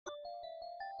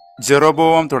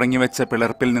ജെറോബോവാം തുടങ്ങിവെച്ച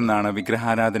പിളർപ്പിൽ നിന്നാണ്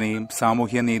വിഗ്രഹാരാധനയും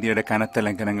സാമൂഹ്യ നീതിയുടെ കനത്ത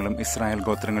ലംഘനങ്ങളും ഇസ്രായേൽ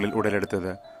ഗോത്രങ്ങളിൽ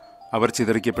ഉടലെടുത്തത്. അവർ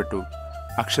ചിതറിക്കപ്പെട്ടു.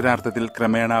 അക്ഷരാർത്ഥത്തിൽ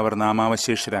ക്രമേണ അവർ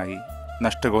നാമാവശേഷരായി,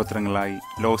 നഷ്ടഗോത്രങ്ങളായി,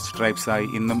 ലോസ്റ്റ് ട്രൈബ്സായി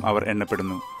ഇന്നും അവർ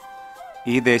എണ്ണപ്പെടുന്നു.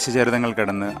 ഈ ദേശചരിതങ്ങൾ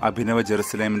കടന്ന് അഭിനവ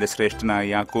ജെറുസലേമിന്റെ ശ്രേഷ്ഠനായ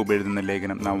യാക്കോബ് എഴുതുന്ന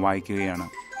ലേഖനം നാം വായിക്കുകയാണ്.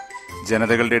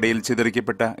 ജനതകളുടെ ഇടയിൽ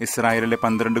ചിതറിക്കപ്പെട്ട ഇസ്രായേലിലെ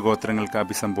 12 ഗോത്രങ്ങൾക്ക്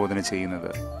അഭിസംബോധന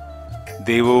ചെയ്യുന്നത്.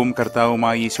 ദൈവവും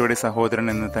കർത്താവുമായ ഈശോയുടെ സഹോദരൻ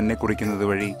എന്ന് തന്നെ കുറിക്കുന്നത്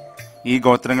വഴി ഈ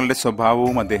ഗോത്രങ്ങളുടെ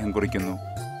സ്വഭാവവും അദ്ദേഹം കുറിക്കുന്നു.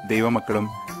 ദൈവമക്കളും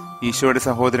ഈശോയുടെ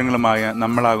സഹോദരങ്ങളുമായ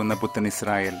നമ്മളാകുന്ന പുത്തൻ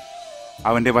ഇസ്രായേൽ,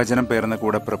 അവന്റെ വചനം പേർന്ന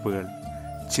കൂടപ്പിറപ്പുകൾ.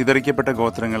 ചിതറിക്കപ്പെട്ട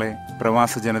ഗോത്രങ്ങളെ,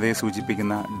 പ്രവാസ ജനതയെ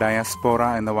സൂചിപ്പിക്കുന്ന ഡയാസ്പോറ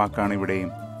എന്ന വാക്കാണ് ഇവിടെയും.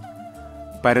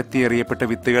 പരത്തിയെറിയപ്പെട്ട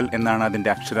വിത്തുകൾ എന്നാണ്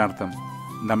അതിൻ്റെ അക്ഷരാർത്ഥം.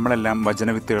 നമ്മളെല്ലാം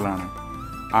വചനവിത്തുകളാണ്.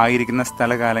 ആയിരിക്കുന്ന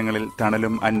സ്ഥലകാലങ്ങളിൽ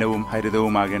തണലും അന്നവും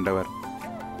ഹരിതവുമാകേണ്ടവർ.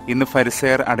 ഇന്ന്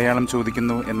ഫരിസേയർ അടയാളം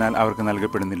ചോദിക്കുന്നു, എന്നാൽ അവർക്ക്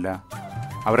നൽകപ്പെടുന്നില്ല.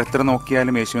 അവർ എത്ര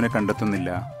നോക്കിയാലും യേശുവിനെ കണ്ടെത്തുന്നില്ല.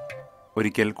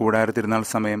 ഒരിക്കൽ കൂടാര തിരുനാൾ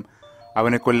സമയം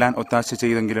അവനെ കൊല്ലാൻ ഒത്താശ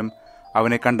ചെയ്തെങ്കിലും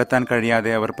അവനെ കണ്ടെത്താൻ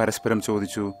കഴിയാതെ അവർ പരസ്പരം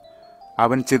ചോദിച്ചു,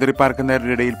 അവൻ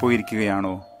ചിതറിപ്പാർക്കുന്നവരുടെ ഇടയിൽ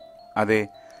പോയിരിക്കുകയാണോ? അതെ,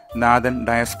 നാഥൻ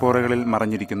ഡയസ്പോറകളിൽ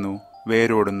മറഞ്ഞിരിക്കുന്നു,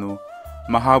 വേരോടുന്നു,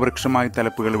 മഹാവൃക്ഷമായി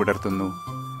തലപ്പുകൾ വിടർത്തുന്നു.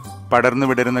 പടർന്നു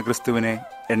വിടരുന്ന ക്രിസ്തുവിനെ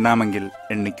എണ്ണാമെങ്കിൽ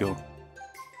എണ്ണിക്കോ.